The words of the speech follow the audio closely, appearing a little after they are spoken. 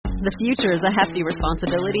The future is a hefty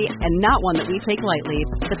responsibility and not one that we take lightly.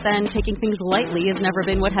 But then taking things lightly has never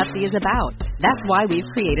been what Hefty is about. That's why we've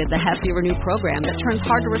created the Hefty Renew program that turns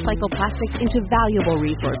hard-to-recycle plastics into valuable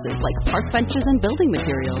resources like park benches and building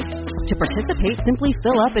materials. To participate, simply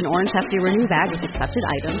fill up an orange Hefty Renew bag with accepted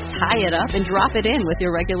items, tie it up, and drop it in with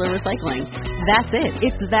your regular recycling. That's it.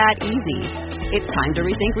 It's that easy. It's time to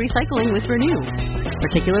rethink recycling with Renew.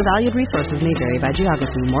 Particular valued resources may vary by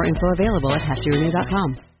geography. More info available at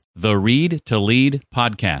heftyrenew.com. The Read to Lead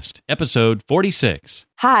Podcast, episode 46.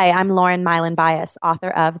 Hi, I'm Lauren Mylan Bias, author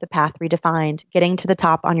of The Path Redefined, Getting to the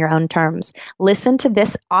Top on Your Own Terms. Listen to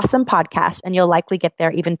this awesome podcast and you'll likely get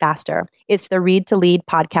there even faster. It's the Read to Lead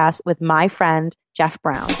podcast with my friend, Jeff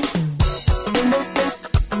Brown.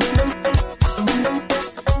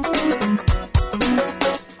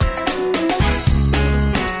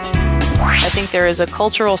 I think there is a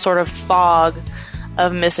cultural sort of fog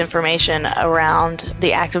of misinformation around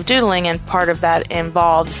the act of doodling, and part of that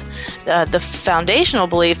involves the foundational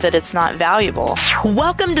belief that it's not valuable.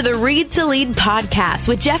 Welcome to the Read to Lead podcast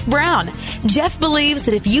with Jeff Brown. Jeff believes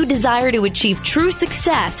that if you desire to achieve true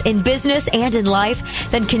success in business and in life,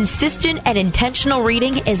 then consistent and intentional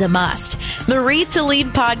reading is a must. The Read to Lead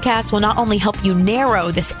podcast will not only help you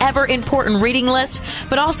narrow this ever-important reading list,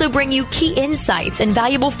 but also bring you key insights and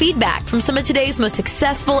valuable feedback from some of today's most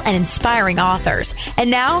successful and inspiring authors.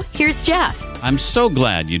 And now, here's Jeff. I'm so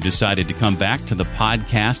glad you decided to come back to the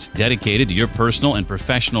podcast dedicated to your personal and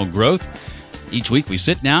professional growth. Each week, we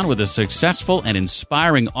sit down with a successful and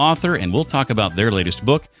inspiring author, and we'll talk about their latest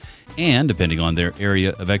book and, depending on their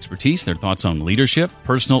area of expertise, their thoughts on leadership,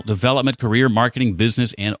 personal development, career, marketing,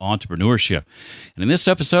 business, and entrepreneurship. And in this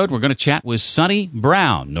episode, we're going to chat with Sunni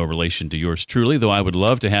Brown, no relation to yours truly, though I would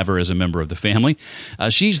love to have her as a member of the family.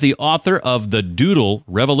 She's the author of The Doodle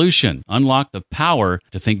Revolution, Unlock the Power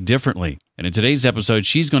to Think Differently. And in today's episode,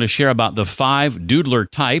 she's going to share about the 5 doodler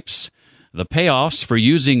types, the payoffs for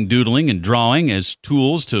using doodling and drawing as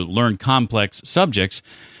tools to learn complex subjects,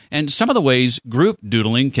 and some of the ways group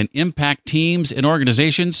doodling can impact teams and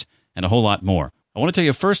organizations, and a whole lot more. I want to tell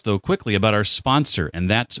you first, though, quickly about our sponsor, and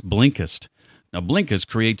that's Blinkist. Now, Blinkist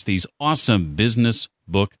creates these awesome business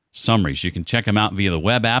book summaries. You can check them out via the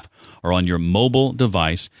web app or on your mobile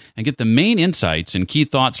device and get the main insights and key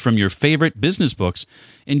thoughts from your favorite business books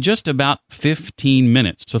in just about 15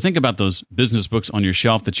 minutes. So think about those business books on your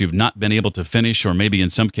shelf that you've not been able to finish, or maybe in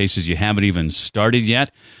some cases you haven't even started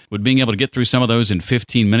yet. Would being able to get through some of those in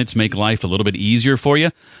 15 minutes make life a little bit easier for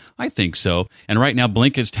you? I think so. And right now,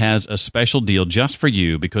 Blinkist has a special deal just for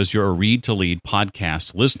you because you're a Read to Lead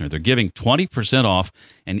podcast listener. They're giving 20% off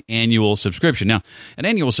an annual subscription. Now, an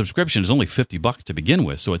annual subscription is only $50 to begin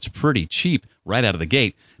with, so it's pretty cheap right out of the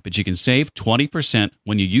gate. But you can save 20%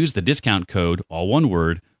 when you use the discount code, all one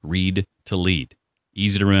word, Read to Lead.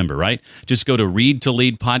 Easy to remember, right? Just go to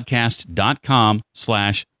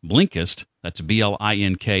readtoleadpodcast.com/Blinkist. That's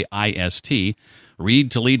Blinkist.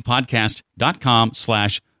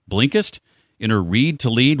 readtoleadpodcast.com/Blinkist. Enter Read to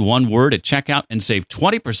Lead, one word, at checkout and save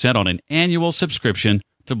 20% on an annual subscription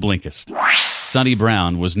to Blinkist. Sunni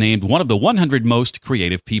Brown was named one of the 100 most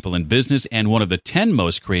creative people in business and one of the 10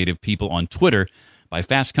 most creative people on Twitter by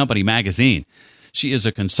Fast Company magazine. She is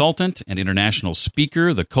a consultant and international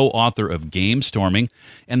speaker, the co-author of Game Storming,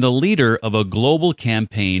 and the leader of a global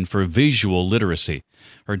campaign for visual literacy.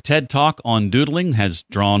 Her TED Talk on doodling has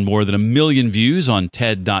drawn more than 1 million views on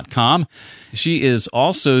TED.com. She is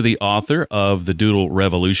also the author of The Doodle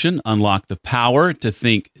Revolution, Unlock the Power to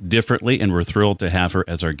Think Differently, and we're thrilled to have her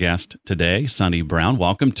as our guest today. Sunni Brown,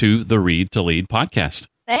 welcome to the Read to Lead podcast.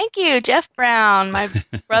 Thank you, Jeff Brown, my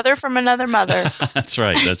brother from another mother. That's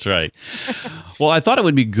right. Well, I thought it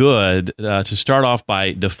would be good to start off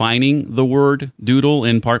by defining the word doodle,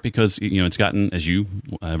 in part because it's gotten, as you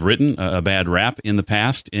have written, a bad rap in the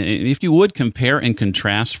past. And if you would compare and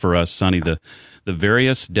contrast for us, Sunni, the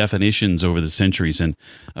various definitions over the centuries, and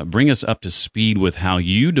bring us up to speed with how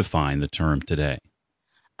you define the term today.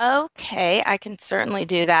 Okay, I can certainly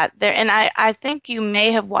do that. And I think you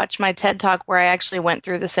may have watched my TED Talk where I actually went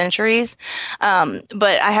through the centuries, but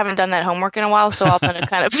I haven't done that homework in a while, so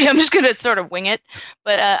I'm just going to sort of wing it.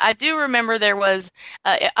 But I do remember there was,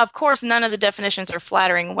 of course, none of the definitions are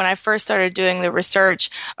flattering. When I first started doing the research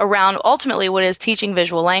around ultimately what is teaching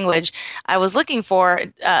visual language, I was looking for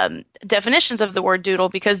definitions of the word doodle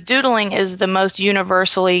because doodling is the most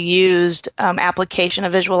universally used application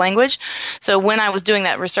of visual language. So when I was doing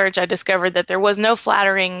that research, I discovered that there was no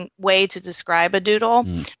flattering way to describe a doodle,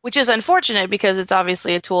 which is unfortunate because it's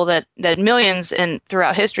obviously a tool that millions and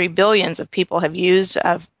throughout history, billions of people have used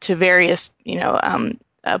to various,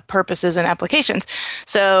 purposes and applications.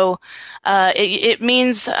 So it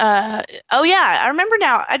means, oh yeah, I remember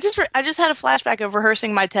now. I just had a flashback of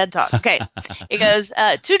rehearsing my TED Talk. Okay, it goes,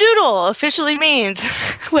 to doodle officially means,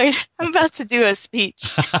 wait, I'm about to do a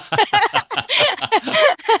speech.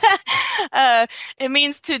 It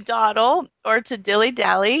means to dawdle or to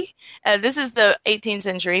dilly-dally. This is the 18th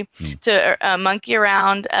century. To monkey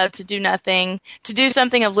around, to do nothing, to do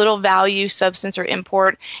something of little value, substance, or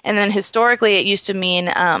import. And then historically, it used to mean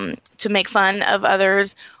to make fun of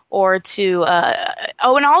others, or to,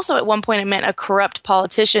 and also at one point it meant a corrupt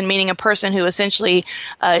politician, meaning a person who essentially,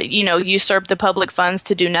 usurped the public funds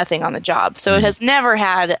to do nothing on the job. So it has never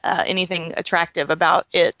had anything attractive about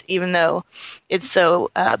it, even though it's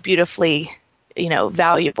so beautifully,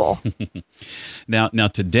 valuable. Now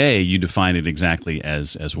today you define it exactly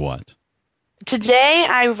as what? Today,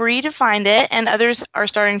 I redefined it, and others are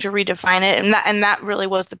starting to redefine it, and that really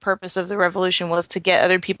was the purpose of the revolution, was to get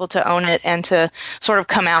other people to own it and to sort of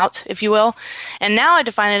come out, if you will. And now I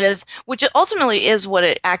define it as, which ultimately is what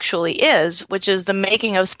it actually is, which is the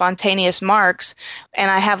making of spontaneous marks,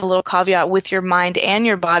 and I have a little caveat, with your mind and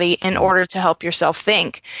your body in order to help yourself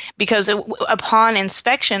think. Because upon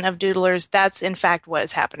inspection of doodlers, that's in fact what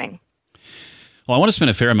is happening. Well, I want to spend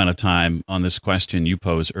a fair amount of time on this question you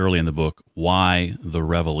pose early in the book, why the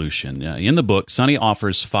revolution? In the book, Sunni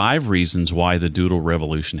offers 5 reasons why the doodle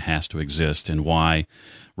revolution has to exist and why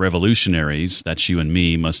revolutionaries, that's you and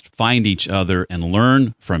me, must find each other and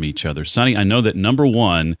learn from each other. Sunni, I know that number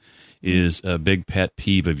 1 is a big pet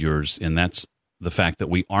peeve of yours, and that's the fact that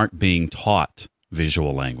we aren't being taught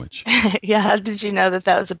visual language. Yeah, how did you know that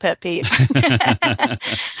was a pet peeve?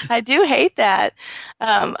 I do hate that,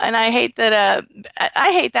 and I hate that.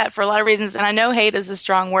 I hate that for a lot of reasons, and I know hate is a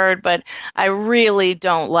strong word, but I really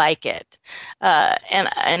don't like it,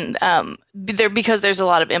 because there's a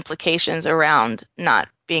lot of implications around not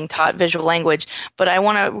being taught visual language. But I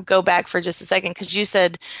want to go back for just a second, because you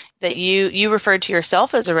said that you referred to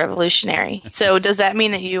yourself as a revolutionary. So does that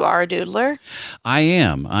mean that you are a doodler? I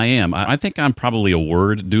am. I think I'm probably a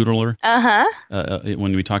word doodler.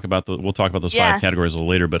 When we talk about we'll talk about those 5 categories a little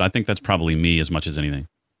later, but I think that's probably me as much as anything.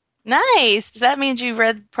 Nice. That means you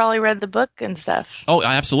probably read the book and stuff. Oh,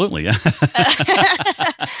 absolutely. A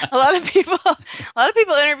lot of people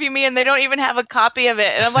interview me and they don't even have a copy of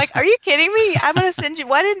it, and I'm like, "Are you kidding me? I'm going to send you.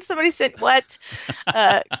 Why didn't somebody send what?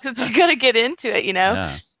 Because you got to get into it,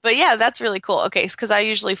 Yeah. But yeah, that's really cool. Okay, because I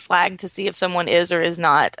usually flag to see if someone is or is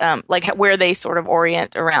not, like where they sort of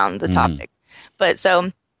orient around the topic. But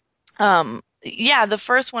so. Yeah, the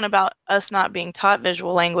first one about us not being taught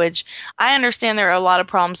visual language, I understand there are a lot of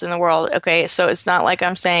problems in the world. Okay, so it's not like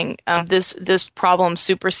I'm saying this problem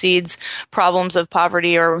supersedes problems of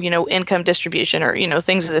poverty or income distribution or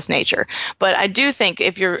things of this nature. But I do think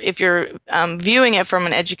if you're viewing it from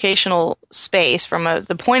an educational space, from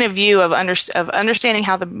the point of view of understanding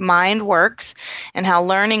how the mind works and how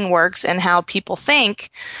learning works and how people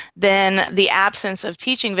think, then the absence of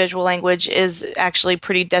teaching visual language is actually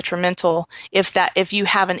pretty detrimental if you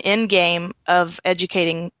have an end game of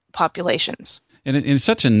educating populations. And it's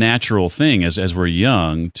such a natural thing as we're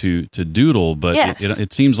young to doodle, but yes.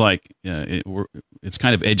 it seems like it's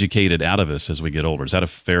kind of educated out of us as we get older. Is that a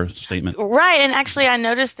fair statement? Right. And actually, I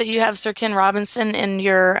noticed that you have Sir Ken Robinson in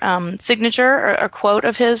your signature, or a quote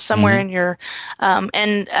of his somewhere in your,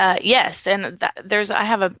 yes. And I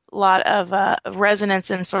have a lot of resonance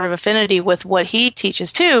and sort of affinity with what he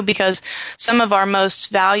teaches too, because some of our most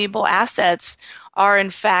valuable assets are in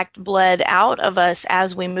fact bled out of us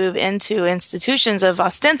as we move into institutions of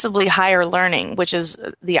ostensibly higher learning, which is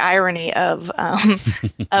the irony of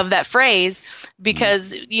that phrase,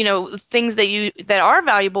 because things that are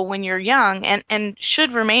valuable when you're young and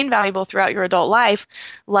should remain valuable throughout your adult life,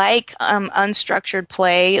 like unstructured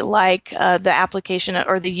play, like the application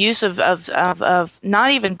or the use of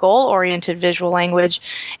not even goal-oriented visual language,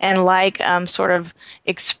 and like sort of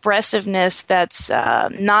expressiveness that's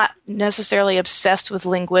not necessarily obsessed with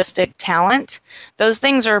linguistic talent. Those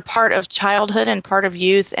things are part of childhood and part of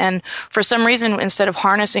youth, and for some reason, instead of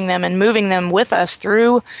harnessing them and moving them with us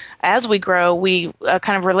through as we grow, we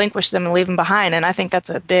kind of relinquish them and leave them behind. And I think that's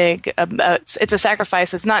a big it's a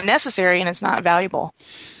sacrifice. It's not necessary and it's not valuable.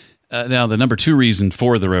 Now, the number 2 reason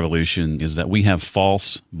for the revolution is that we have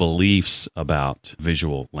false beliefs about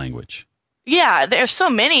visual language. Yeah, there's so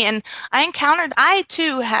many, and I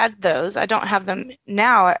too had those. I don't have them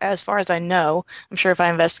now, as far as I know. I'm sure if I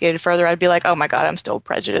investigated further, I'd be like, oh my God, I'm still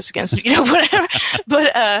prejudiced against, whatever.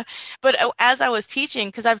 But as I was teaching,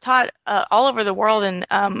 because I've taught all over the world, and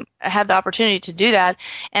I had the opportunity to do that,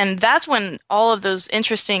 and that's when all of those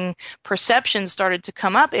interesting perceptions started to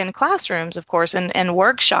come up in classrooms, of course, and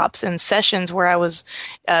workshops and sessions where I was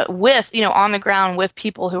on the ground with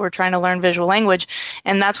people who were trying to learn visual language.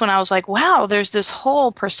 And that's when I was like, wow, there's this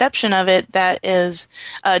whole perception of it that is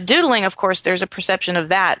doodling. Of course, there's a perception of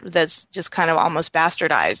that's just kind of almost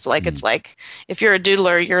bastardized. Like it's like if you're a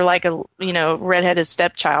doodler, you're like a redheaded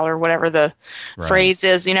stepchild or whatever the phrase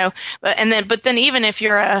is. But then even if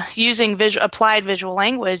you're using applied visual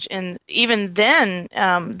language, and even then,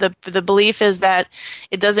 the belief is that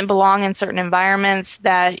it doesn't belong in certain environments,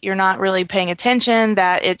 that you're not really paying attention,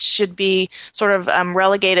 that it should be sort of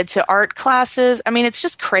relegated to art classes. I mean, it's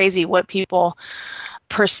just crazy what people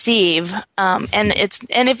perceive, and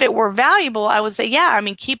if it were valuable, I would say, yeah, I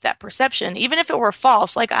mean, keep that perception, even if it were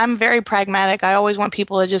false. Like, I'm very pragmatic. I always want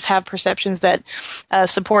people to just have perceptions that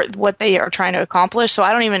support what they are trying to accomplish. So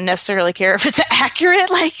I don't even necessarily care if it's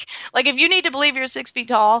accurate. Like if you need to believe you're 6 feet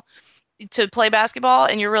tall to play basketball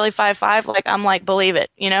and you're really 5'5", like, I'm like, believe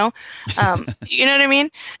it, you know what I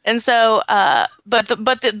mean? And so, but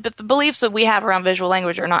the beliefs that we have around visual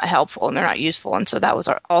language are not helpful, and they're not useful. And so that was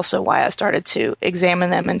also why I started to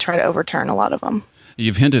examine them and try to overturn a lot of them.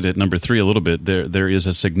 You've hinted at number 3 a little bit. There is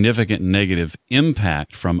a significant negative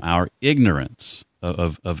impact from our ignorance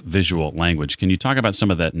of visual language. Can you talk about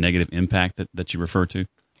some of that negative impact that you refer to?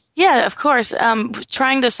 Yeah, of course.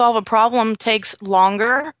 Trying to solve a problem takes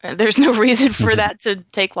longer. There's no reason for that to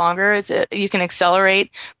take longer. You can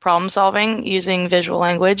accelerate problem solving using visual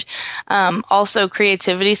language. Also,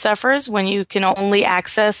 creativity suffers when you can only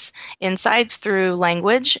access insights through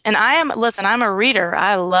language. And I'm a reader.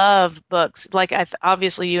 I love books. Like,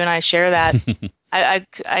 obviously you and I share that. I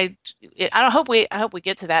hope we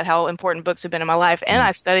get to that, how important books have been in my life. And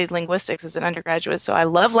I studied linguistics as an undergraduate, so I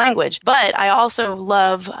love language. But I also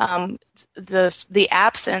love the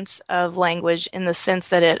absence of language, in the sense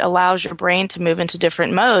that it allows your brain to move into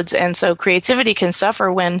different modes. And so creativity can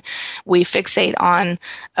suffer when we fixate on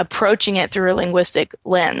approaching it through a linguistic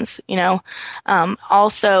lens,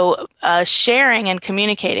 Also, sharing and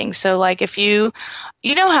communicating. So, like, if you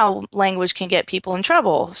know how language can get people in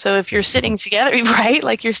trouble. So if you're sitting together, right?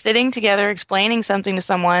 Like, you're sitting together explaining something to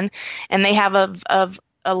someone, and they have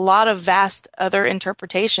a lot of vast other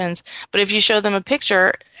interpretations. But if you show them a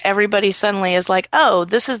picture, everybody suddenly is like, oh,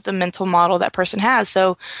 this is the mental model that person has.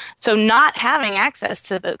 So not having access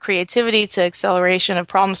to the creativity, to acceleration of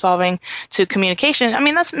problem solving, to communication, I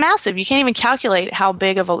mean, that's massive. You can't even calculate how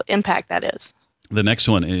big of an impact that is. The next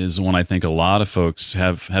one is one I think a lot of folks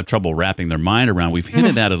have trouble wrapping their mind around. We've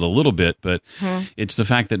hinted at it a little bit, but it's the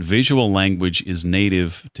fact that visual language is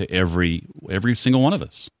native to every single one of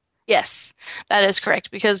us. Yes, that is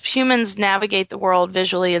correct, because humans navigate the world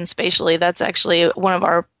visually and spatially. That's actually one of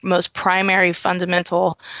our most primary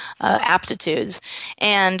fundamental aptitudes.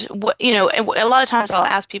 And a lot of times I'll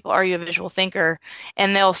ask people, "Are you a visual thinker?"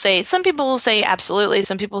 And they'll say, some people will say absolutely,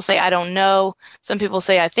 some people say I don't know, some people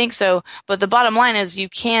say I think so. But the bottom line is, you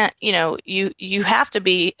can't, you have to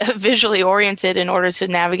be visually oriented in order to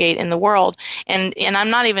navigate in the world. And I'm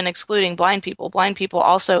not even excluding blind people. Blind people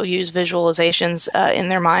also use visualizations in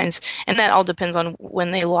their minds. And that all depends on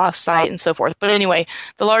when they lost sight and so forth. But anyway,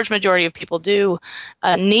 the large majority of people do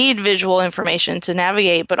need visual information to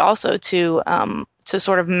navigate, but also to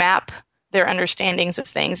sort of map their understandings of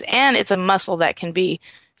things. And it's a muscle that can be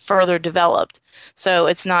further developed. So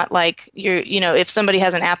it's not like if somebody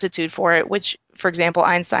has an aptitude for it, which, for example,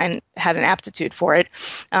 Einstein had an aptitude for it,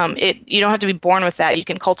 you don't have to be born with that. You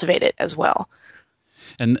can cultivate it as well.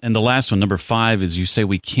 And the last one, number 5, is you say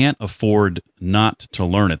we can't afford not to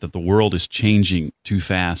learn it, that the world is changing too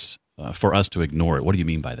fast for us to ignore it. What do you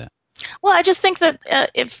mean by that? Well, I just think that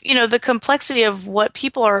if the complexity of what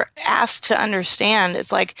people are asked to understand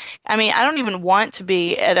is like, I mean, I don't even want to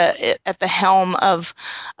be at the helm of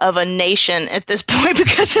a nation at this point,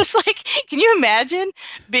 because it's like, can you imagine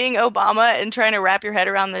being Obama and trying to wrap your head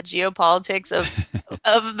around the geopolitics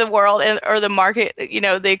of the world or the market,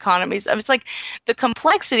 the economies? I mean, it's like the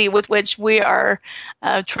complexity with which we are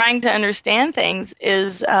trying to understand things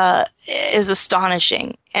is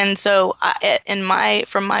astonishing. And so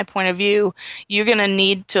from my point of view, you're going to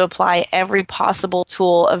need to apply every possible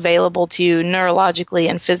tool available to you neurologically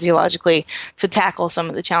and physiologically to tackle some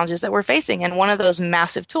of the challenges that we're facing. And one of those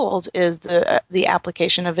massive tools is the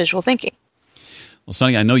application of visual thinking. Well,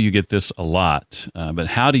 Sunny, I know you get this a lot, but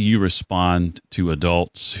how do you respond to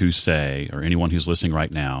adults who say, or anyone who's listening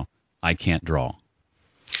right now, I can't draw?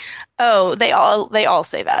 Oh, they all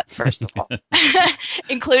say that, first of all,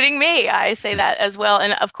 including me. I say that as well.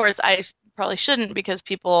 And of course, I probably shouldn't, because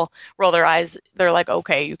people roll their eyes. They're like,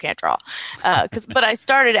 okay, you can't draw. But I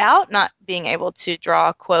started out not being able to draw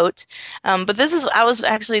a quote. But this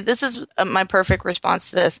is my perfect response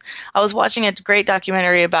to this. I was watching a great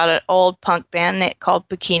documentary about an old punk band called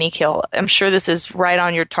Bikini Kill. I'm sure this is right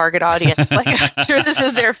on your target audience. Like, I'm sure this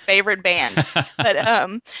is their favorite band.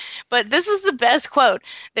 But this was the best quote.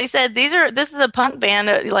 They said, this is a punk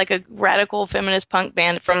band, like a radical feminist punk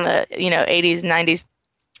band from the 80s, 90s.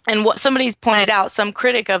 And what somebody's pointed out, some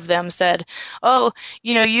critic of them said, oh,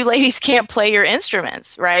 you ladies can't play your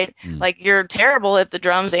instruments, right? Like, you're terrible at the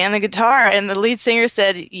drums and the guitar. And the lead singer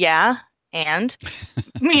said, yeah, and,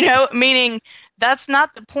 meaning that's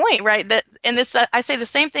not the point, right? I say the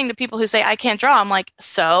same thing to people who say, I can't draw. I'm like,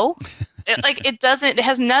 so? It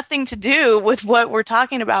has nothing to do with what we're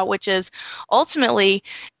talking about, which is ultimately,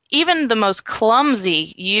 even the most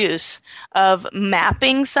clumsy use of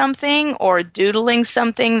mapping something or doodling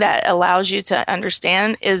something that allows you to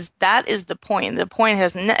understand is the point. The point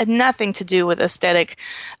has nothing to do with aesthetic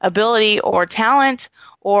ability or talent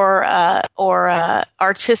or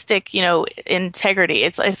artistic, integrity.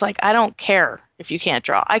 It's like, I don't care if you can't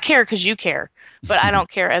draw. I care because you care, but I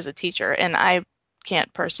don't care as a teacher, and I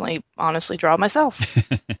can't personally, honestly draw myself.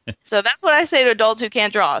 So that's what I say to adults who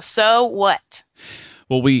can't draw. So what?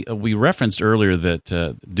 Well, we referenced earlier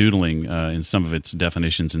that doodling, in some of its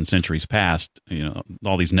definitions in centuries past,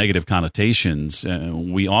 all these negative connotations.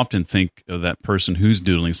 We often think of that person who's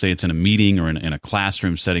doodling, say it's in a meeting or in a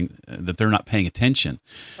classroom setting, that they're not paying attention.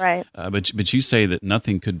 Right. But you say that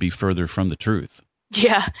nothing could be further from the truth.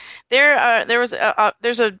 Yeah, there's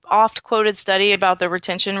a oft quoted study about the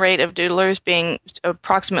retention rate of doodlers being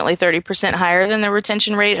approximately 30% higher than the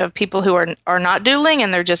retention rate of people who are not doodling,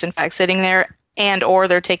 and they're just in fact sitting there or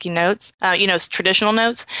they're taking notes, traditional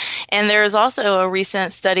notes. And there is also a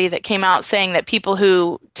recent study that came out saying that people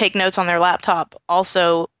who take notes on their laptop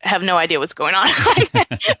also have no idea what's going on.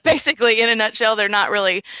 Basically, in a nutshell,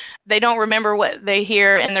 they don't remember what they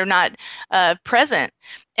hear, and they're not present.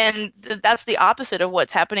 And that's the opposite of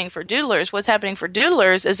what's happening for doodlers. What's happening for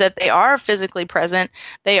doodlers is that they are physically present,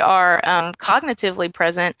 they are cognitively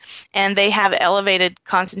present, and they have elevated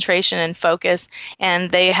concentration and focus, and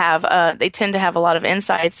they tend to have a lot of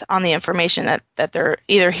insights on the information that they're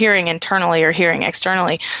either hearing internally or hearing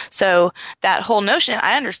externally. So that whole notion,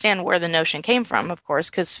 I understand where the notion came from, of course,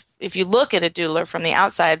 because if you look at a doodler from the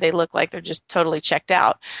outside, they look like they're just totally checked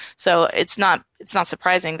out. So it's not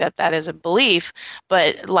surprising that is a belief,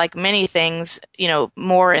 but like many things,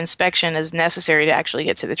 more inspection is necessary to actually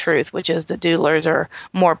get to the truth, which is the doodlers are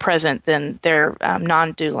more present than their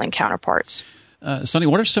non-doodling counterparts. Sunny,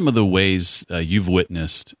 what are some of the ways you've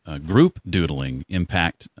witnessed group doodling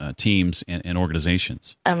impact teams and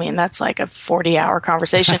organizations? I mean, that's like a 40-hour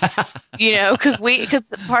conversation, because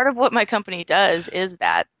part of what my company does is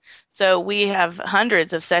that. So we have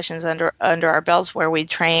hundreds of sessions under our belts where we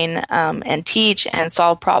train and teach and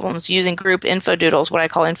solve problems using group infodoodles, what I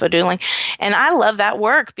call infodoodling. And I love that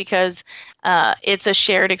work because it's a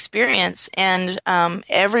shared experience, and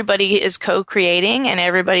everybody is co-creating and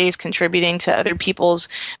everybody is contributing to other people's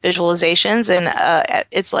visualizations. And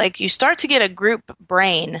it's like you start to get a group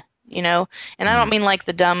brain. And I don't mean like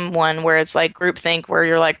the dumb one where it's like groupthink where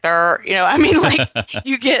you're like, I mean like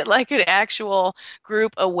you get like an actual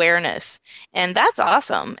group awareness, and that's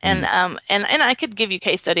awesome. And I could give you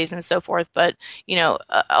case studies and so forth, but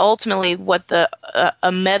ultimately what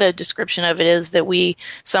a meta description of it is that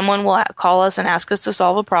someone will call us and ask us to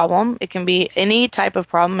solve a problem. It can be any type of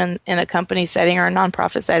problem in a company setting or a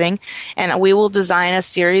nonprofit setting, and we will design a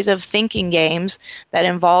series of thinking games that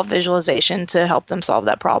involve visualization to help them solve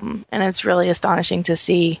that problem. And it's really astonishing to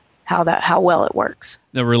see how well it works.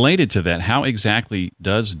 Now, related to that, how exactly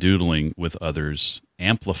does doodling with others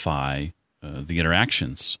amplify the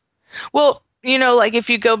interactions? Well, like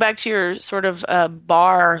if you go back to your sort of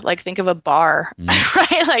bar, like think of a bar,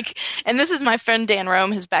 right? Like, and this is my friend Dan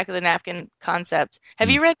Rome, his Back of the Napkin concept.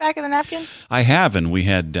 Have you read Back of the Napkin? I have, and we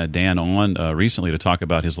had Dan on recently to talk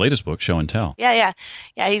about his latest book, Show and Tell. Yeah.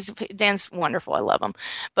 Dan's wonderful. I love him.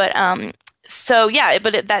 But So yeah,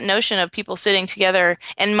 but that notion of people sitting together,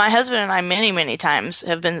 and my husband and I many times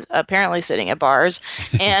have been apparently sitting at bars,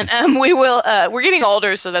 and we're getting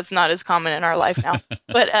older, so that's not as common in our life now.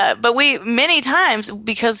 But we many times,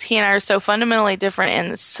 because he and I are so fundamentally different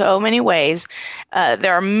in so many ways,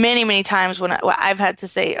 there are many times when I've had to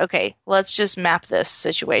say, okay, let's just map this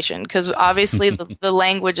situation, because obviously the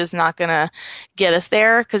language is not going to get us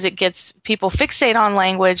there, because it gets people fixate on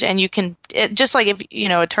language, and just like if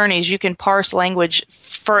attorneys, you can parse language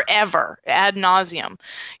forever ad nauseum,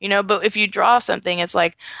 but if you draw something, it's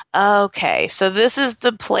like, okay, so this is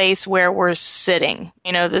the place where we're sitting,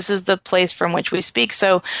 this is the place from which we speak.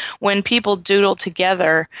 So when people doodle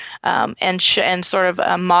together and sort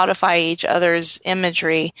of modify each other's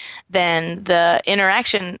imagery, then the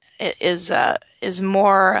interaction is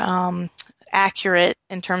more accurate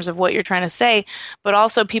in terms of what you're trying to say, but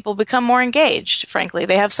also people become more engaged. Frankly,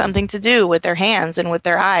 they have something to do with their hands and with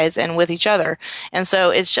their eyes and with each other. And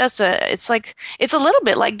so it's a little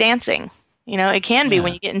bit like dancing. It can be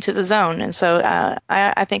when you get into the zone. And so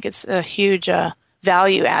I think it's a huge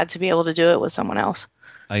value add to be able to do it with someone else.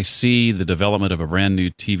 I see the development of a brand new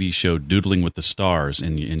TV show, Doodling with the Stars,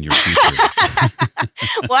 in your future.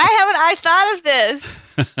 Why haven't I thought of this?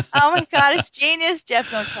 Oh my God, it's genius.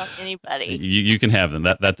 Jeff, don't tell anybody. You can have them.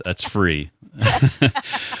 That's free.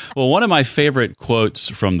 Well, one of my favorite quotes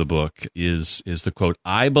from the book is the quote,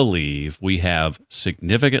 "I believe we have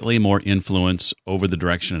significantly more influence over the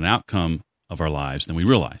direction and outcome of our lives than we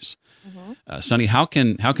realize." Mm-hmm. Sunni, how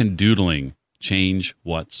can doodling change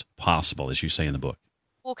what's possible, as you say in the book?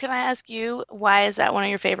 Well, can I ask you, why is that one of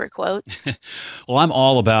your favorite quotes? Well, I'm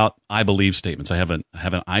all about I believe statements. I have an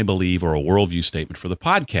I believe or a worldview statement for the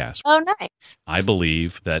podcast. Oh, nice. I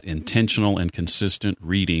believe that intentional and consistent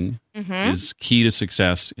reading is key to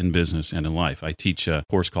success in business and in life. I teach a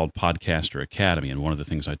course called Podcaster Academy, and one of the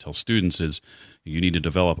things I tell students is you need to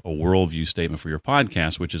develop a worldview statement for your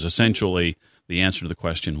podcast, which is essentially the answer to the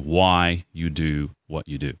question why you do what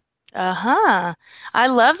you do. I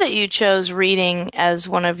love that you chose reading as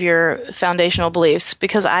one of your foundational beliefs,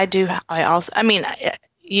 because I mean,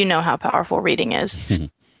 you know how powerful reading is.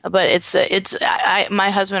 But my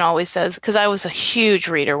husband always says, because I was a huge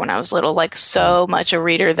reader when I was little, like so much a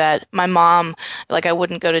reader that my mom, like I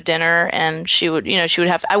wouldn't go to dinner and she would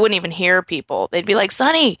have, I wouldn't even hear people. They'd be like,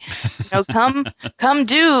 "Sunni, come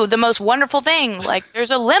do the most wonderful thing. Like there's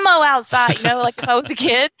a limo outside," like if I was a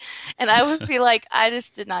kid, and I would be like, I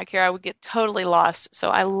just did not care. I would get totally lost. So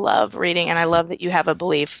I love reading, and I love that you have a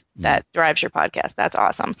belief that drives your podcast. That's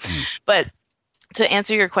awesome. But to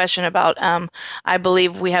answer your question about, I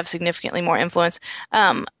believe we have significantly more influence.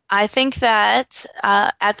 I think that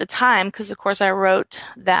at the time, because of course I wrote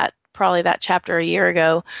probably that chapter a year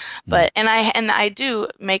ago, but and I do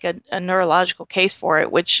make a neurological case for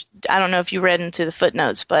it, which I don't know if you read into the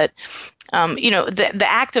footnotes, but the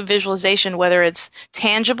act of visualization, whether it's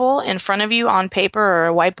tangible in front of you on paper or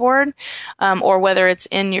a whiteboard, or whether it's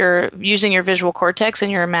using your visual cortex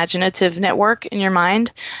and your imaginative network in your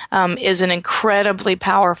mind, is an incredibly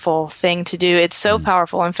powerful thing to do. It's so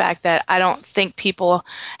powerful, in fact, that I don't think people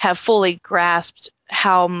have fully grasped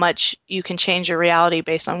how much you can change your reality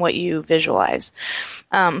based on what you visualize.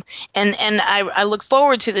 And I look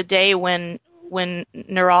forward to the day when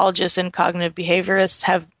neurologists and cognitive behaviorists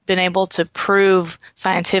have been able to prove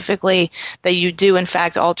scientifically that you do in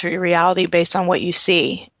fact alter your reality based on what you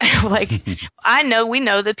see. Like we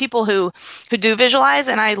know that people who do visualize,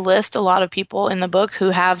 and I list a lot of people in the book who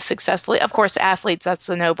have successfully, of course, athletes, that's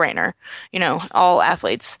a no-brainer. All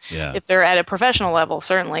athletes, if they're at a professional level,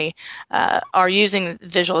 certainly are using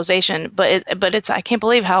visualization, but it's I can't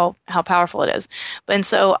believe how powerful it is. And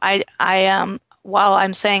so I while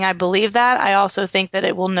I'm saying I believe that, I also think that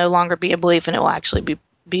it will no longer be a belief, and it will actually be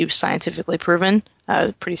scientifically proven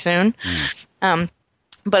pretty soon.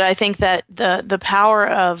 But I think that the power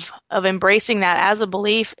of embracing that as a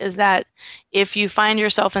belief is that if you find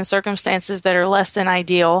yourself in circumstances that are less than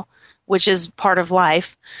ideal, which is part of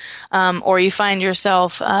life, or you find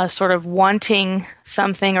yourself sort of wanting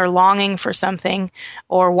something or longing for something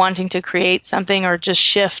or wanting to create something or just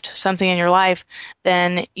shift something in your life,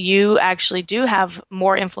 then you actually do have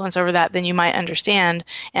more influence over that than you might understand.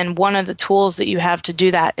 And one of the tools that you have to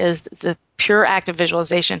do that is the pure act of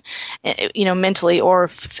visualization, mentally or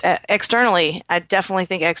externally. I definitely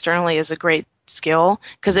think externally is a great skill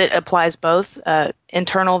because it applies both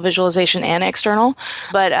internal visualization and external.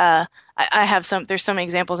 But there's some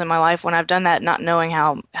examples in my life when I've done that not knowing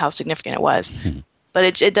how significant it was.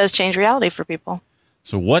 But it does change reality for people.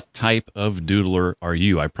 So what type of doodler are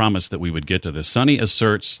you? I promised that we would get to this. Sunny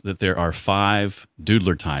asserts that there are 5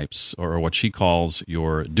 doodler types, or what she calls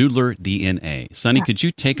your doodler DNA. Sunny, could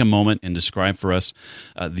you take a moment and describe for us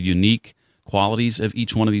the unique qualities of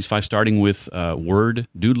each one of these 5, starting with word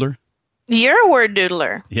doodler? You're a word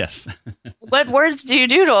doodler. Yes. What words do you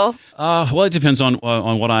doodle? Well, it depends on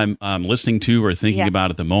what I'm listening to or thinking about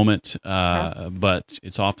at the moment. But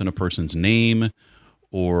it's often a person's name,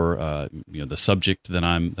 or the subject that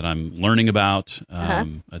I'm learning about.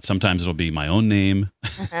 Sometimes it'll be my own name.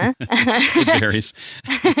 It varies.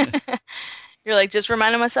 You're like, just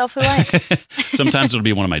reminding myself who I am. Sometimes it'll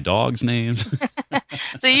be one of my dog's names.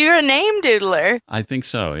 So you're a name doodler. I think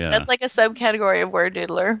so, yeah. That's like a subcategory of word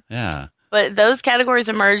doodler. Yeah. But those categories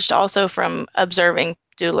emerged also from observing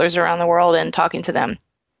doodlers around the world and talking to them.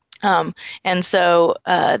 And so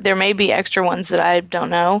there may be extra ones that I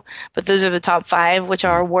don't know, but those are the top 5, which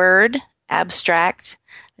are word, abstract,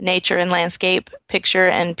 nature and landscape, picture,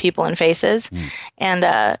 and people and faces.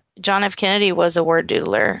 And John F. Kennedy was a word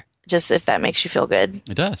doodler, just if that makes you feel good.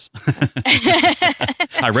 It does.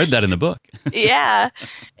 I read that in the book. Yeah.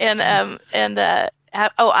 But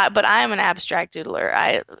I am an abstract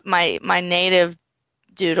doodler. My native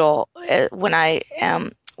doodle, when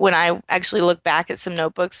I actually look back at some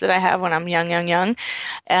notebooks that I have when I'm young,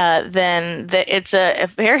 then it's a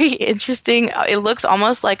very interesting, it looks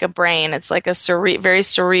almost like a brain. It's like a very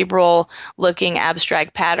cerebral looking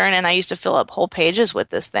abstract pattern. And I used to fill up whole pages with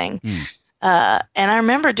this thing. And I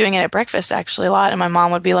remember doing it at breakfast actually a lot. And my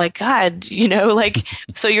mom would be like, God,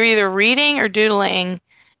 so you're either reading or doodling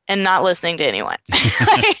and not listening to anyone.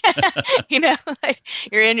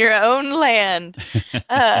 You're in your own land.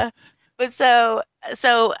 But so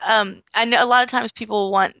I know a lot of times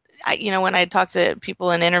people want, when I talk to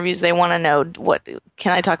people in interviews, they want to know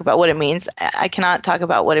can I talk about what it means? I cannot talk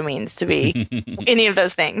about what it means to be any of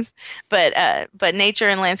those things. But nature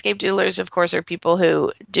and landscape doodlers, of course, are people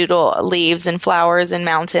who doodle leaves and flowers and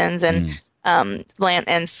mountains and land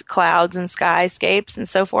and clouds and skyscapes and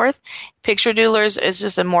so forth. Picture doodlers is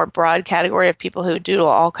just a more broad category of people who doodle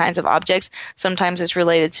all kinds of objects. Sometimes it's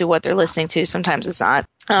related to what they're listening to. Sometimes it's not.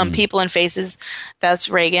 People and faces, that's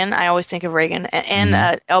Reagan. I always think of Reagan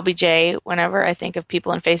and LBJ whenever I think of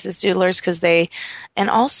people and faces doodlers, because and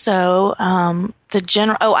also the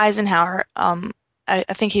general, Eisenhower. I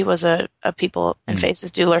think he was a people and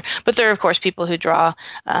faces doodler, but there are, of course, people who draw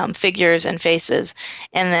figures and faces.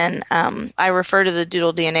 And then I refer to the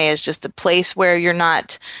doodle DNA as just the place where you're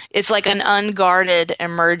not, it's like an unguarded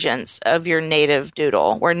emergence of your native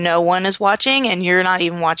doodle where no one is watching and you're not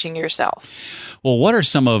even watching yourself. Well, what are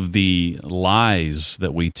some of the lies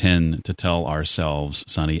that we tend to tell ourselves,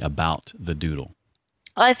 Sunny, about the doodle?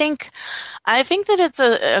 I think that it's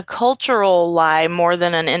a cultural lie more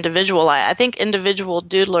than an individual lie. I think individual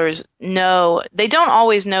doodlers they don't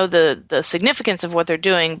always know the significance of what they're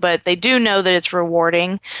doing, but they do know that it's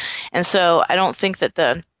rewarding. And so I don't think that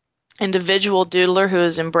the individual doodler who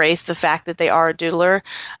has embraced the fact that they are a doodler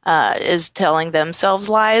is telling themselves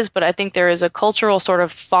lies. But I think there is a cultural sort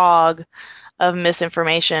of fog of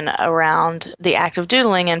misinformation around the act of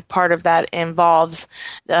doodling, and part of that involves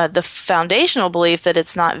the foundational belief that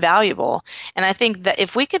it's not valuable. And I think that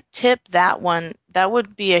if we could tip that one, that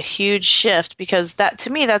would be a huge shift, because that,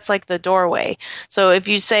 to me, that's like the doorway. So if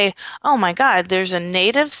you say, oh my God, there's a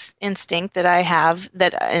native instinct that I have,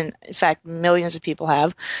 that in fact millions of people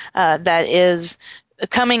have, that is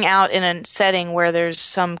coming out in a setting where there's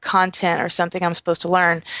some content or something I'm supposed to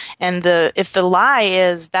learn. And if the lie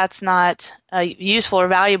is that's not useful or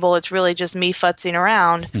valuable, it's really just me futzing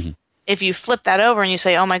around. Mm-hmm. If you flip that over and you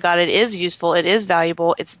say, oh my God, it is useful, it is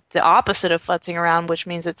valuable, it's the opposite of futzing around, which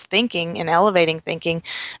means it's thinking and elevating thinking,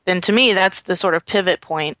 then to me, that's the sort of pivot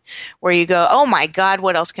point where you go, oh my God,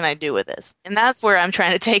 what else can I do with this? And that's where I'm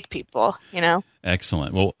trying to take people,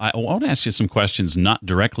 Excellent. Well, I want to ask you some questions not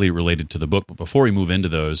directly related to the book, but before we move into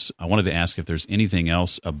those, I wanted to ask if there's anything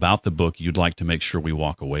else about the book you'd like to make sure we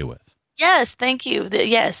walk away with. Yes, thank you.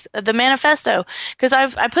 The manifesto, because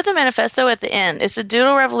I put the manifesto at the end. It's the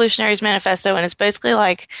Doodle Revolutionaries Manifesto, and it's basically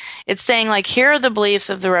it's saying here are the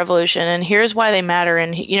beliefs of the revolution, and here's why they matter.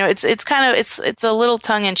 And it's a little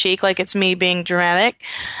tongue in cheek, like it's me being dramatic,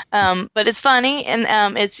 but it's funny and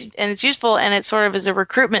it's useful, and it sort of is a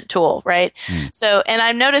recruitment tool, right? So, and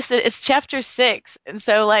I've noticed that it's chapter 6, and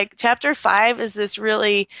so chapter 5 is this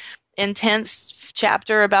really intense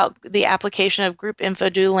chapter about the application of group info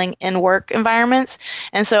doodling in work environments.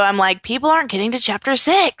 And so I'm like, people aren't getting to chapter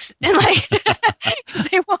 6. And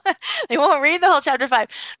They won't read the whole chapter 5.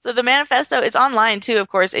 So the manifesto is online too, of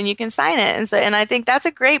course, and you can sign it. And I think that's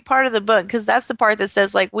a great part of the book, because that's the part that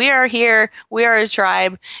says, like, we are here, we are a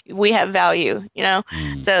tribe, we have value, you know?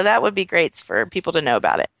 So that would be great for people to know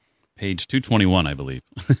about it. Page 221, I believe.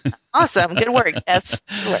 Awesome. Good work, Jeff.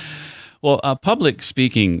 Good work. Well, public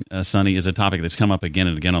speaking, Sunny, is a topic that's come up again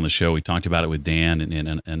and again on the show. We talked about it with Dan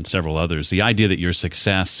and several others. The idea that your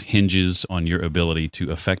success hinges on your ability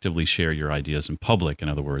to effectively share your ideas in public, in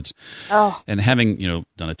other words. Oh. And having,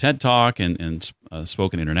 done a TED Talk and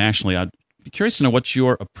spoken internationally, I'd be curious to know what's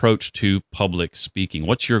your approach to public speaking.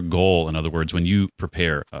 What's your goal, in other words, when you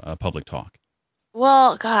prepare a public talk?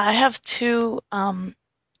 Well, God, I have two. I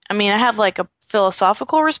have like a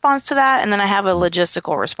philosophical response to that, and then I have a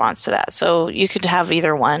logistical response to that. So you could have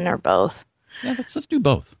either one or both. Yeah, let's do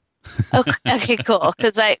both. Okay, cool.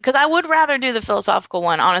 Because I would rather do the philosophical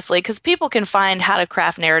one, honestly, because people can find how to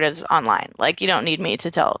craft narratives online. Like, you don't need me to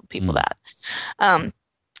tell people that.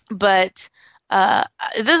 But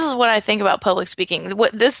this is what I think about public speaking.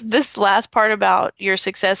 What this last part about your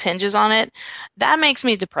success hinges on it, that makes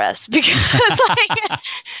me depressed because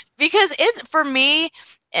it's, for me,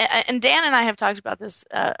 and Dan and I have talked about this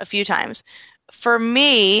a few times. For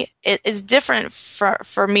me, it is different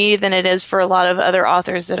for me than it is for a lot of other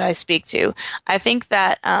authors that I speak to. I think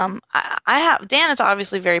that Dan is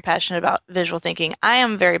obviously very passionate about visual thinking. I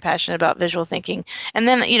am very passionate about visual thinking. And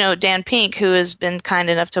then, Dan Pink, who has been kind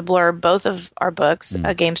enough to blur both of our books,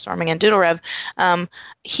 Game Storming and Doodle Rev,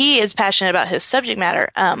 he is passionate about his subject matter.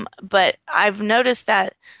 But I've noticed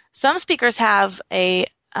that some speakers have a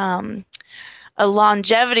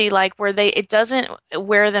longevity, like where it doesn't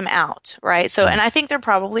wear them out, right? So, and I think they're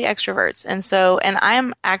probably extroverts, and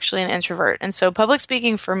I'm actually an introvert, and so public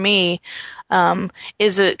speaking for me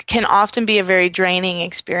can often be a very draining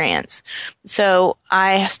experience. So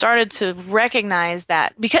I started to recognize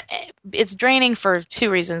that, because it's draining for two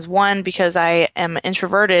reasons. One, because I am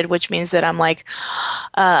introverted, which means that I'm like,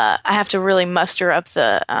 I have to really muster up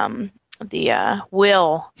the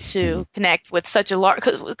will to connect with such a large,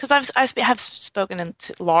 because I have spoken in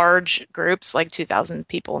large groups, like 2,000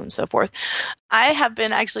 people and so forth. I have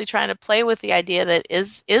been actually trying to play with the idea that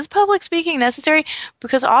is public speaking necessary,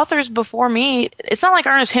 because authors before me, it's not like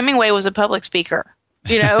Ernest Hemingway was a public speaker,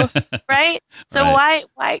 right? So Right.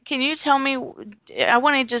 why can you tell me, I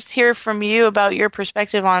want to just hear from you about your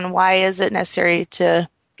perspective on why is it necessary to,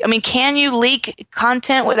 can you leak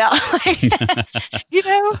content without,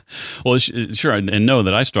 Well, sure, and know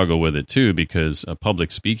that I struggle with it too, because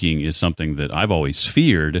public speaking is something that I've always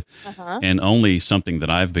feared, and only something that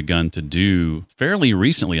I've begun to do fairly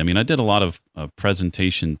recently. I did a lot of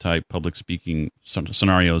presentation type public speaking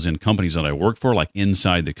scenarios in companies that I worked for, like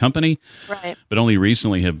inside the company, right? But only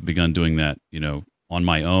recently have begun doing that, on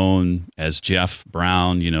my own as Jeff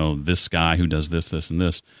Brown, this guy who does this, and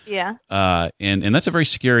this. Yeah. And that's a very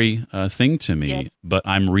scary thing to me. Yes. But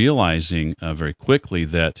I'm realizing very quickly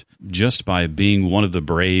that just by being one of the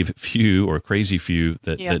brave few or crazy few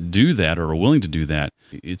that do that or are willing to do that,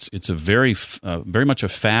 it's a very much a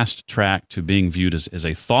fast track to being viewed as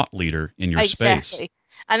a thought leader in your space.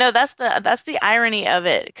 I know that's the irony of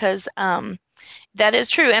it, because that is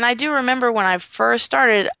true. And I do remember when I first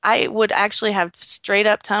started, I would actually have straight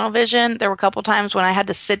up tunnel vision. There were a couple times when I had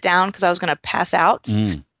to sit down because I was going to pass out.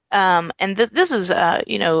 And this is,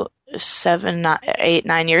 7, 8,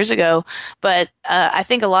 9 years ago. But I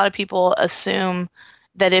think a lot of people assume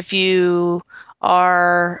that if you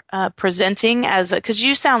are presenting because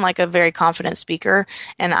you sound like a very confident speaker,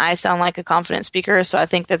 and I sound like a confident speaker. So I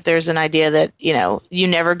think that there's an idea that, you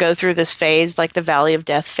never go through this phase, like the valley of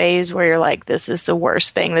death phase, where you're like, this is the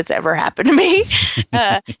worst thing that's ever happened to me.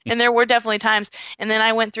 And there were definitely times. And then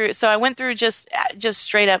I went through just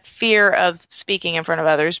straight up fear of speaking in front of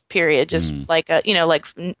others, period. Just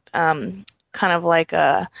kind of like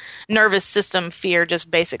a nervous system fear, just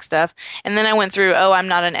basic stuff. And then I went through, I'm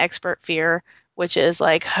not an expert fear, which is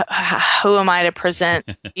like, who am I to present?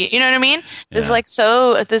 You know what I mean? This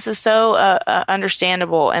is so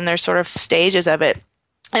understandable, and there's sort of stages of it.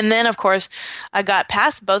 And then, of course, I got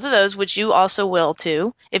past both of those, which you also will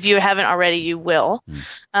too. If you haven't already, you will,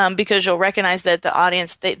 because you'll recognize that the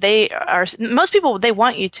audience, most people, they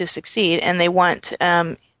want you to succeed, and they want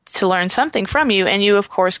to learn something from you, and you of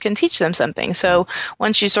course can teach them something. So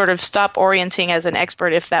once you sort of stop orienting as an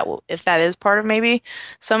expert, if that is part of maybe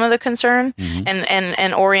some of the concern,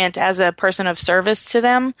 and orient as a person of service to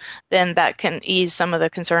them, then that can ease some of the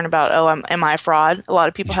concern about, am I a fraud? A lot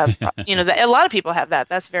of people have, a lot of people have that.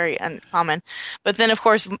 That's very uncommon. But then of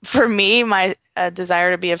course for me, a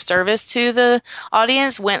desire to be of service to the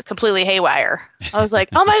audience went completely haywire. I was like,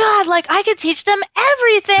 oh my God, like I could teach them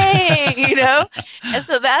everything, And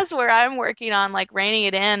so that's where I'm working on, like reining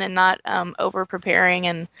it in and not over preparing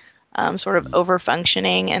and sort of over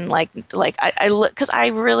functioning, and like I look, because I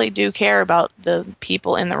really do care about the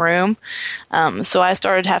people in the room. So I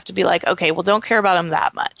started to have to be like, okay, well, don't care about them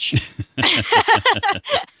that much.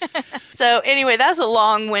 So anyway, that's a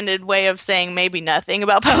long-winded way of saying maybe nothing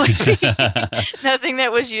about public speaking, nothing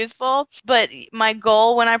that was useful. But my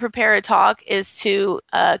goal when I prepare a talk is to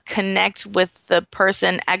connect with the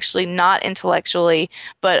person, actually not intellectually,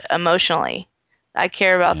 but emotionally. I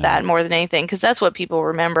care about that more than anything, because that's what people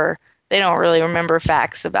remember. They don't really remember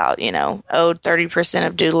facts about, 30%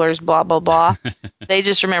 of doodlers, blah, blah, blah. They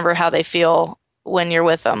just remember how they feel when you're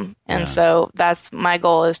with them. And so that's my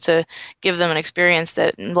goal, is to give them an experience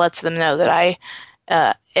that lets them know that I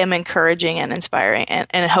am encouraging and inspiring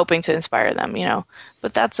and hoping to inspire them,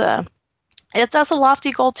 But that's a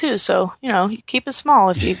lofty goal too. So, you keep it small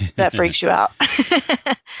if that freaks you out.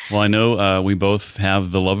 Well, I know we both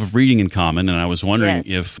have the love of reading in common, and I was wondering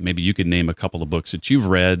if maybe you could name a couple of books that you've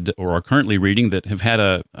read or are currently reading that have had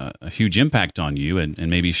a huge impact on you, and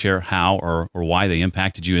maybe share how or why they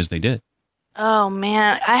impacted you as they did. Oh,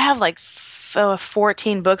 man. I have like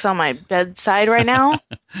 14 books on my bedside right now.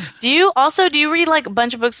 Do you read like a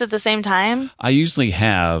bunch of books at the same time? I usually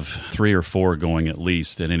have 3 or 4 going at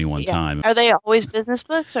least at any one time. Are they always business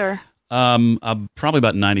books or? Probably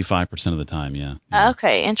about 95% of the time, yeah.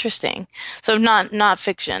 Okay, interesting. So not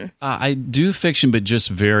fiction. I do fiction, but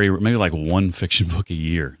just maybe like one fiction book a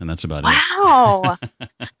year, and that's about it. Wow.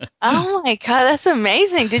 Oh my God, that's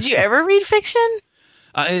amazing. Did you ever read fiction?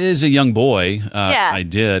 As a young boy, I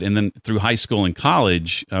did. And then through high school and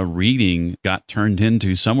college, reading got turned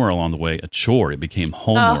into, somewhere along the way, a chore. It became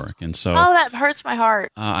homework. And so, that hurts my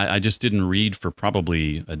heart. I just didn't read for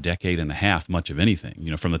probably a decade and a half, much of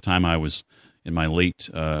anything. From the time I was in my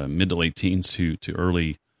mid to late teens to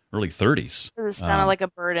early 30s. It sounded like a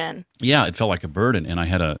burden. Yeah, it felt like a burden. And I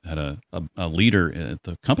had a leader at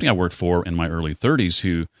the company I worked for in my early 30s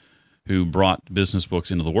who brought business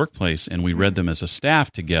books into the workplace, and we read them as a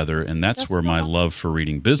staff together, and that's where my love for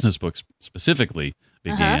reading business books specifically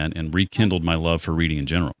began, and rekindled my love for reading in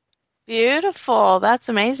general. Beautiful. That's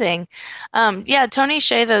amazing. Tony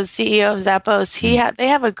Hsieh, the CEO of Zappos, they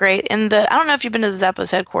have a great, I don't know if you've been to the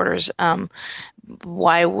Zappos headquarters.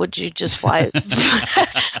 Why would you just fly?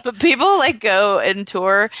 But people like go and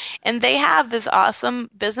tour, and they have this awesome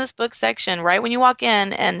business book section right when you walk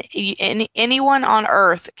in, and anyone on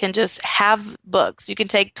earth can just have books. You can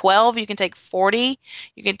take 12, you can take 40,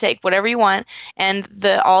 you can take whatever you want, and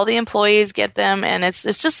all the employees get them, and it's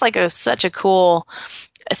just like such a cool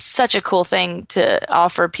thing to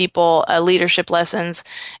offer people leadership lessons,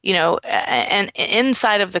 and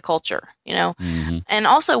inside of the culture, Mm-hmm. And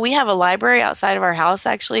also we have a library outside of our house.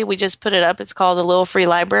 Actually, we just put it up. It's called a Little Free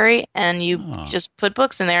Library, and you just put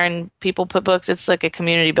books in there, and people put books. It's like a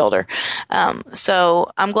community builder. So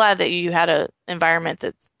I'm glad that you had an environment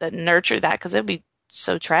that nurtured that, because it'd be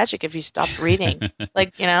so tragic if you stopped reading,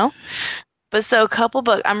 But so a couple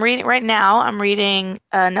books I'm reading right now. I'm reading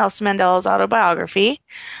Nelson Mandela's autobiography,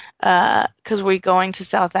 because we're going to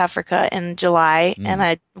South Africa in July, and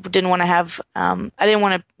I didn't want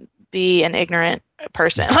to be an ignorant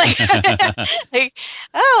person. Did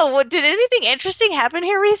anything interesting happen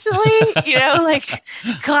here recently?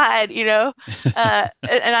 God,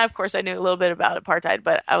 and of course I knew a little bit about apartheid,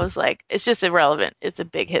 but I was like, it's just irrelevant. It's a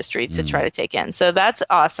big history to try to take in. So that's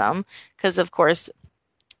awesome, because of course,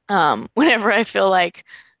 whenever I feel like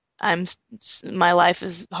my life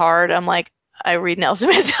is hard, I'm like, I read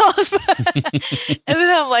Nelson Mandela's book. And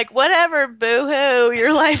then I'm like, whatever, boo-hoo,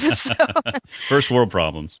 your life is so... First world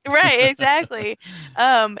problems. Right, exactly.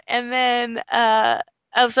 And then...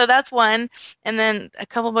 so that's one. And then a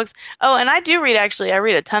couple books. Oh, and I do read, actually. I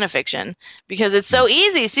read a ton of fiction because it's so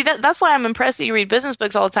easy. See, that's why I'm impressed that you read business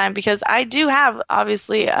books all the time, because I do have,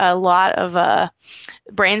 obviously, a lot of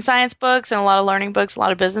brain science books and a lot of learning books, a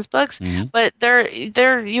lot of business books. But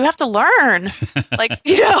you have to learn.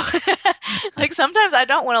 Like sometimes I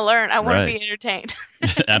don't want to learn. I want to be entertained.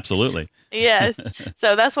 Absolutely. Yes.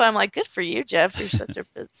 So that's why I'm like, good for you, Jeff. You're such a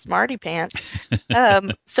smarty pants.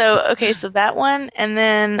 So that one. And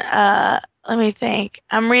then let me think.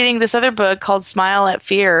 I'm reading this other book called Smile at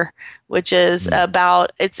Fear, which is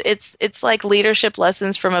about it's like leadership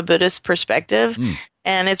lessons from a Buddhist perspective.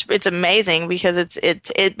 And it's amazing, because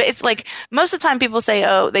it's like most of the time people say,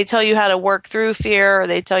 oh, they tell you how to work through fear, or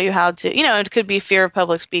they tell you how to, it could be fear of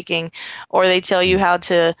public speaking, or they tell you how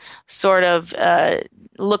to sort of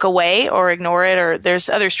look away or ignore it, or there's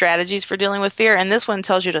other strategies for dealing with fear. And this one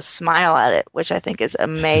tells you to smile at it, which I think is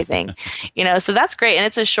amazing. So that's great. And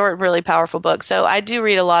it's a short, really powerful book. So I do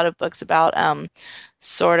read a lot of books about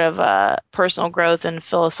sort of personal growth and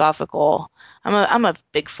philosophical. I'm a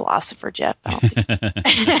big philosopher, Jeff. I don't think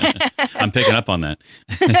I'm picking up on that.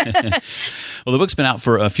 Well, the book's been out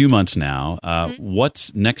for a few months now.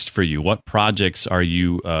 What's next for you? What projects are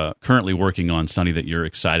you currently working on, Sunny, that you're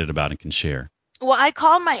excited about and can share? Well, I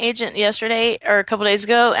called my agent yesterday or a couple days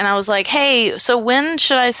ago, and I was like, "Hey, so when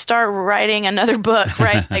should I start writing another book?"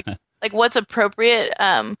 Right? Like what's appropriate?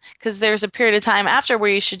 Because there's a period of time after where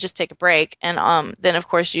you should just take a break, and then of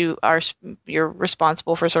course you're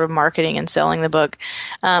responsible for sort of marketing and selling the book,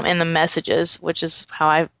 and the messages, which is how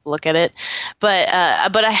I look at it. But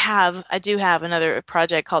I do have another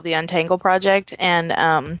project called the Untangle Project, and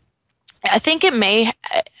I think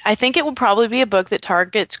it will probably be a book that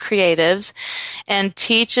targets creatives and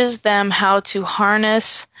teaches them how to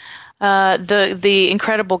harness the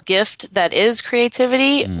incredible gift that is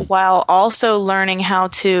creativity, while also learning how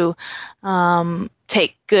to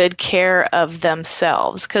take good care of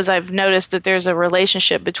themselves. Because I've noticed that there's a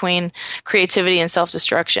relationship between creativity and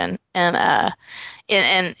self-destruction, and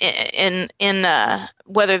in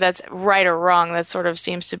whether that's right or wrong, that sort of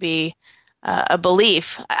seems to be a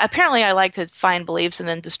belief. Apparently, I like to find beliefs and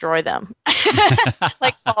then destroy them,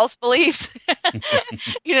 like false beliefs,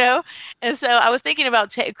 And so I was thinking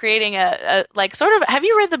about creating a like sort of. Have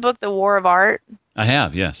you read the book The War of Art? I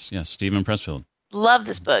have, yes, Stephen Pressfield. Love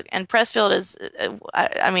this book, and Pressfield is.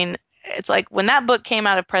 I mean, it's like when that book came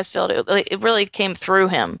out of Pressfield, it really came through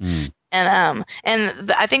him. And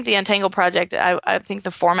I think the Untangle Project, I think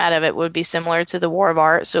the format of it would be similar to the War of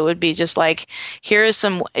Art. So it would be just like, here is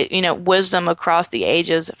some, wisdom across the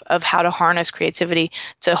ages of how to harness creativity,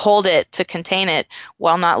 to hold it, to contain it,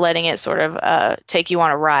 while not letting it sort of take you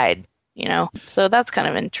on a ride, So that's kind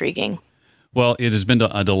of intriguing. Well, it has been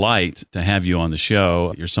a delight to have you on the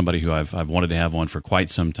show. You're somebody who I've wanted to have on for quite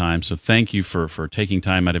some time. So thank you for taking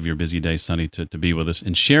time out of your busy day, Sunny, to be with us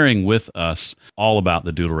and sharing with us all about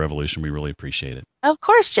the Doodle Revolution. We really appreciate it. Of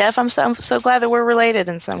course, Jeff. I'm so glad that we're related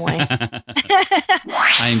in some way.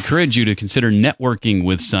 I encourage you to consider networking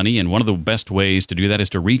with Sunny, and one of the best ways to do that is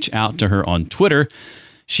to reach out to her on Twitter.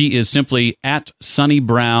 She is simply at Sunni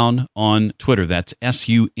Brown on Twitter. That's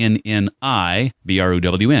SUNNIBROWN,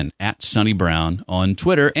 at Sunni Brown on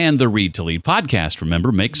Twitter. And the Read to Lead podcast,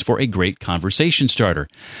 remember, makes for a great conversation starter.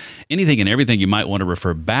 Anything and everything you might want to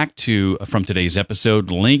refer back to from today's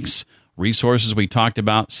episode, links, resources we talked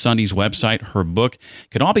about, Sunny's website, her book,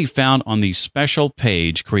 can all be found on the special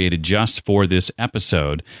page created just for this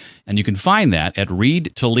episode. And you can find that at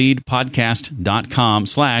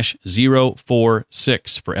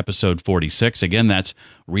readtoleadpodcast.com/046 for episode 46. Again, that's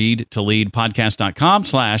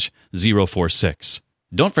readtoleadpodcast.com/046.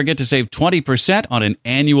 Don't forget to save 20% on an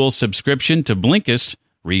annual subscription to Blinkist,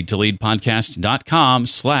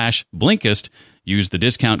 readtoleadpodcast.com/Blinkist. Use the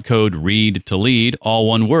discount code READTOLEAD, all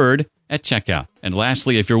one word, at checkout. And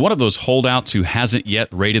lastly, if you're one of those holdouts who hasn't yet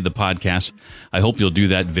rated the podcast, I hope you'll do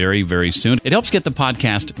that very, very soon. It helps get the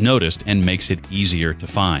podcast noticed and makes it easier to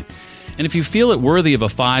find. And if you feel it worthy of a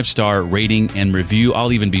 5-star rating and review,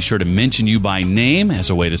 I'll even be sure to mention you by name as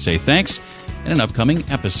a way to say thanks in an upcoming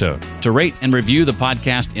episode. To rate and review the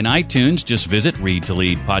podcast in iTunes, just visit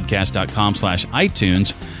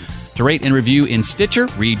readtoleadpodcast.com/iTunes. To rate and review in Stitcher,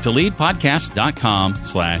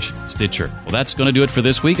 readtoleadpodcast.com/Stitcher. Well, that's going to do it for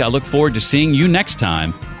this week. I look forward to seeing you next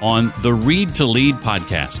time on the Read to Lead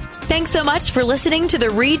podcast. Thanks so much for listening to the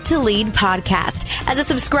Read to Lead podcast. As a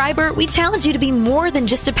subscriber, we challenge you to be more than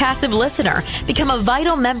just a passive listener. Become a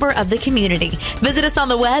vital member of the community. Visit us on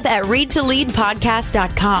the web at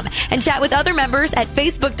readtoleadpodcast.com and chat with other members at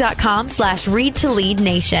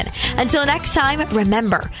facebook.com/readtoleadnation. Until next time,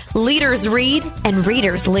 remember, leaders read and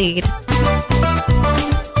readers lead.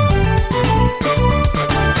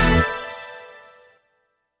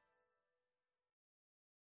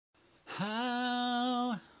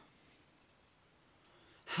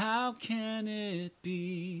 How can it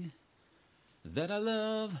be that our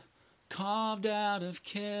love, carved out of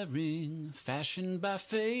caring, fashioned by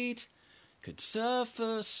fate, could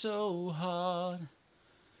suffer so hard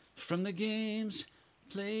from the games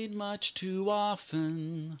played much too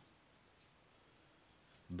often?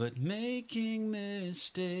 But making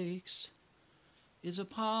mistakes is a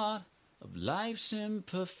part of life's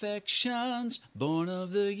imperfections, born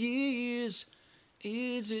of the years.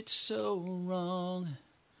 Is it so wrong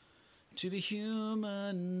to be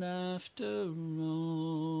human after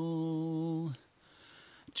all?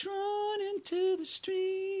 Drawn into the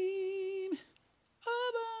stream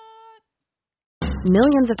of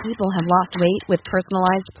Millions of people have lost weight with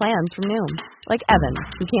personalized plans from Noom, like Evan,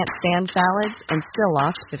 who can't stand salads and still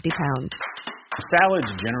lost 50 pounds. Salads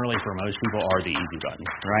generally for most people are the easy button,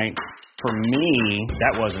 right? For me,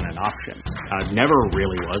 that wasn't an option. I never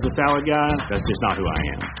really was a salad guy. That's just not who I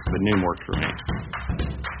am. But Noom worked for me.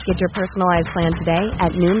 Get your personalized plan today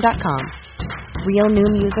at Noom.com. Real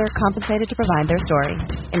Noom user compensated to provide their story.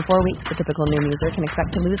 In 4 weeks, the typical Noom user can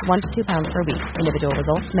expect to lose 1 to 2 pounds per week. Individual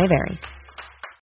results may vary.